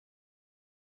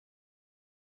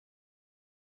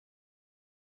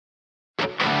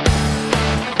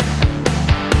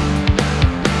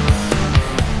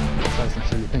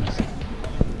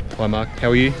Hi Mark, how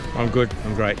are you? I'm good,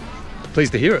 I'm great.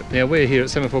 Pleased to hear it. Now we're here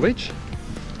at Semaphore Beach.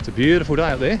 It's a beautiful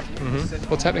day up there. Mm-hmm.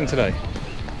 What's happening today?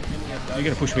 You're going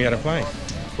to push me out of plane.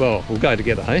 Well, we'll go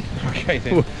together, hey? Okay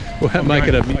then. We'll make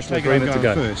it a mutual agreement to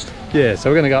go. First. Yeah, so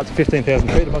we're going to go up to 15,000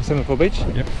 feet above Semaphore Beach.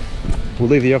 Yep. We'll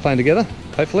leave the airplane together,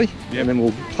 hopefully, Yep. and then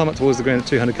we'll plummet towards the ground at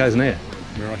 200 k's an hour.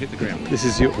 Where I hit the ground. This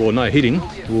is your, well, no hitting.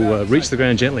 We'll reach the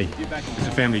ground gently. It's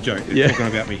a family joke. They're Yeah. talking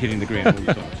about me hitting the ground all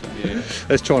the time. So, yeah.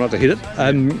 Let's try not to hit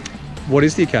it. What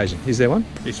is the occasion? Is there one?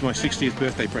 It's my 60th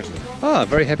birthday present. Ah,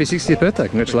 very happy 60th birthday.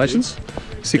 Congratulations.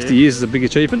 60 years is a big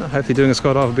achievement. Hopefully doing a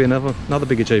skydive will be another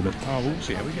big achievement. Oh, we'll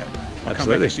see how we go. I'll come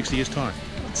Absolutely. back in 60 years' time.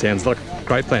 Sounds like a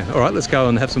great plan. All right, let's go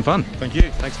and have some fun. Thank you.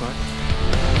 Thanks, mate.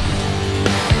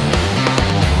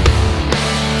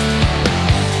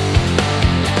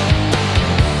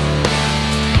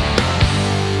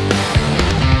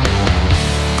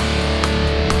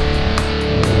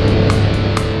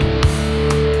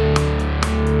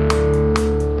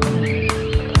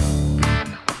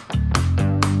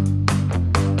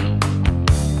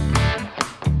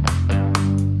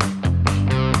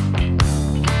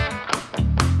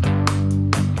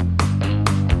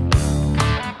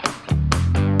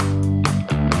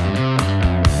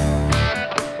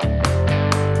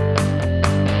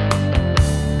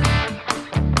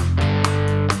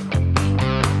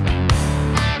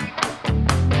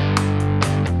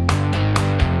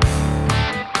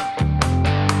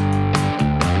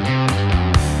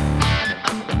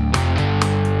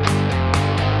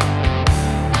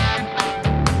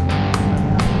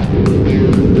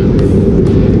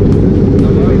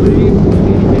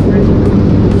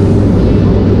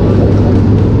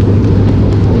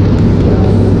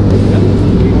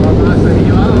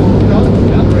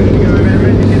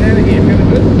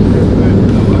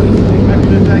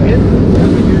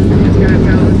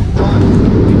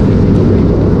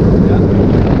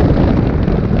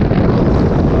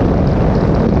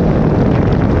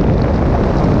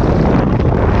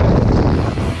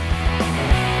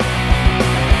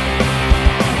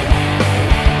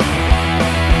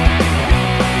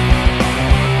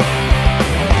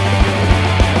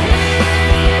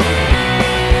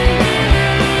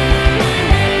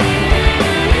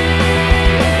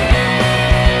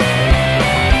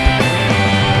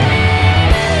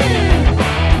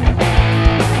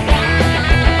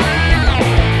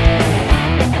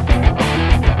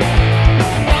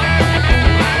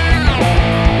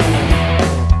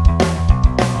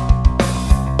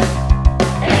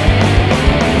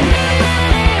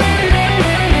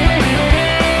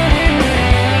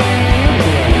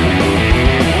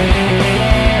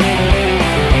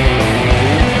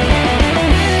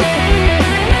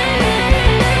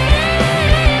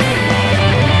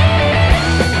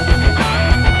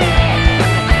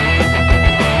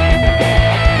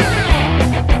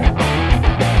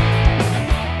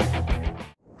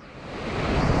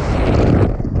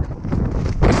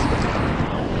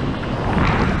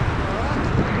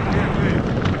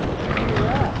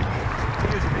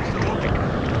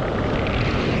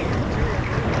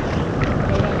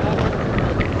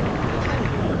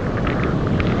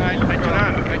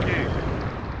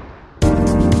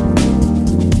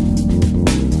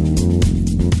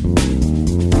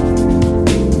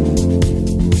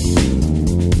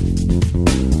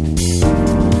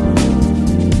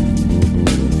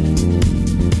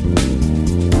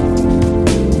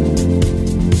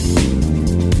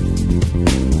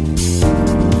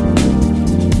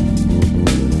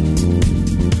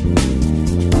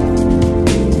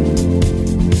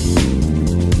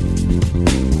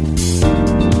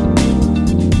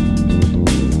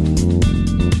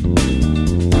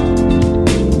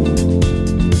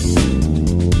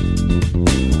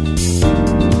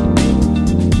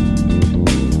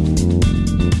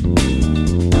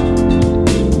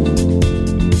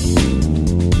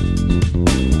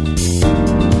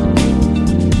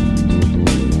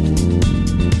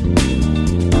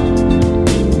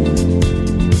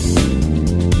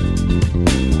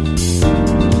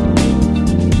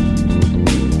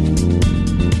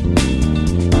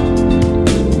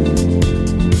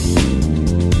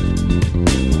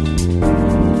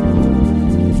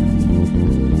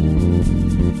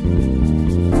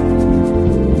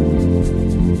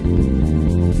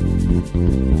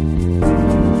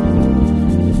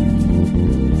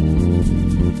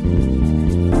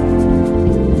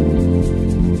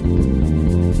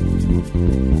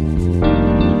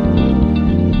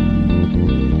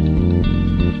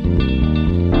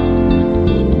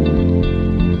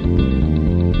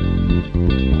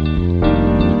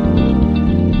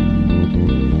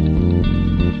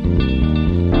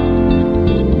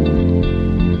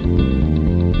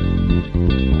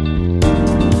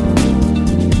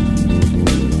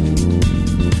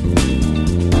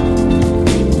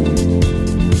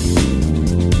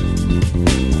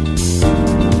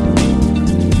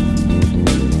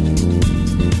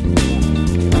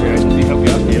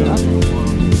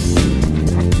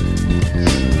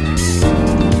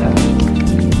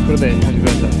 there. Happy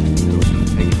birthday.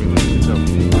 Thank you very much. Good job.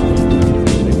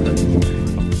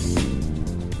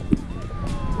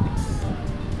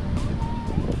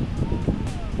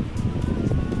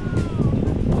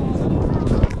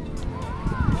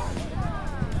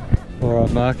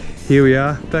 Alright Mark, here we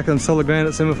are, back on solid ground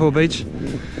at Semaphore Beach.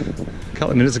 A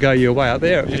couple of minutes ago you were way up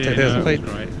there at 15,000 feet.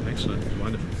 Great, excellent,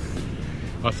 wonderful.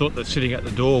 I thought that sitting at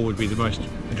the door would be the most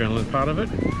adrenaline part of it,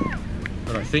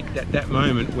 but I think that that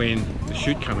moment when the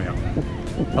chute came out,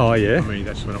 Oh yeah? I mean,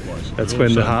 that's when it was. That's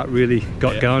when the heart really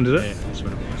got going, did it? Yeah, that's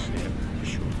when it was, yeah, for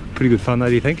sure. Pretty good fun though,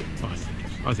 do you think?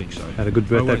 I think so. Had a good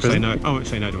birthday present? I won't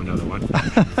say no to another one.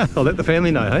 I'll let the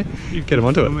family know, hey? Get them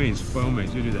onto it. By all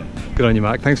means, you do that. Good on you,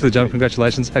 Mark. Thanks for the jump.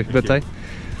 Congratulations. Happy birthday.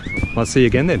 Might see you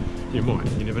again then. You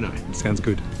might, you never know. Sounds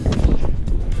good.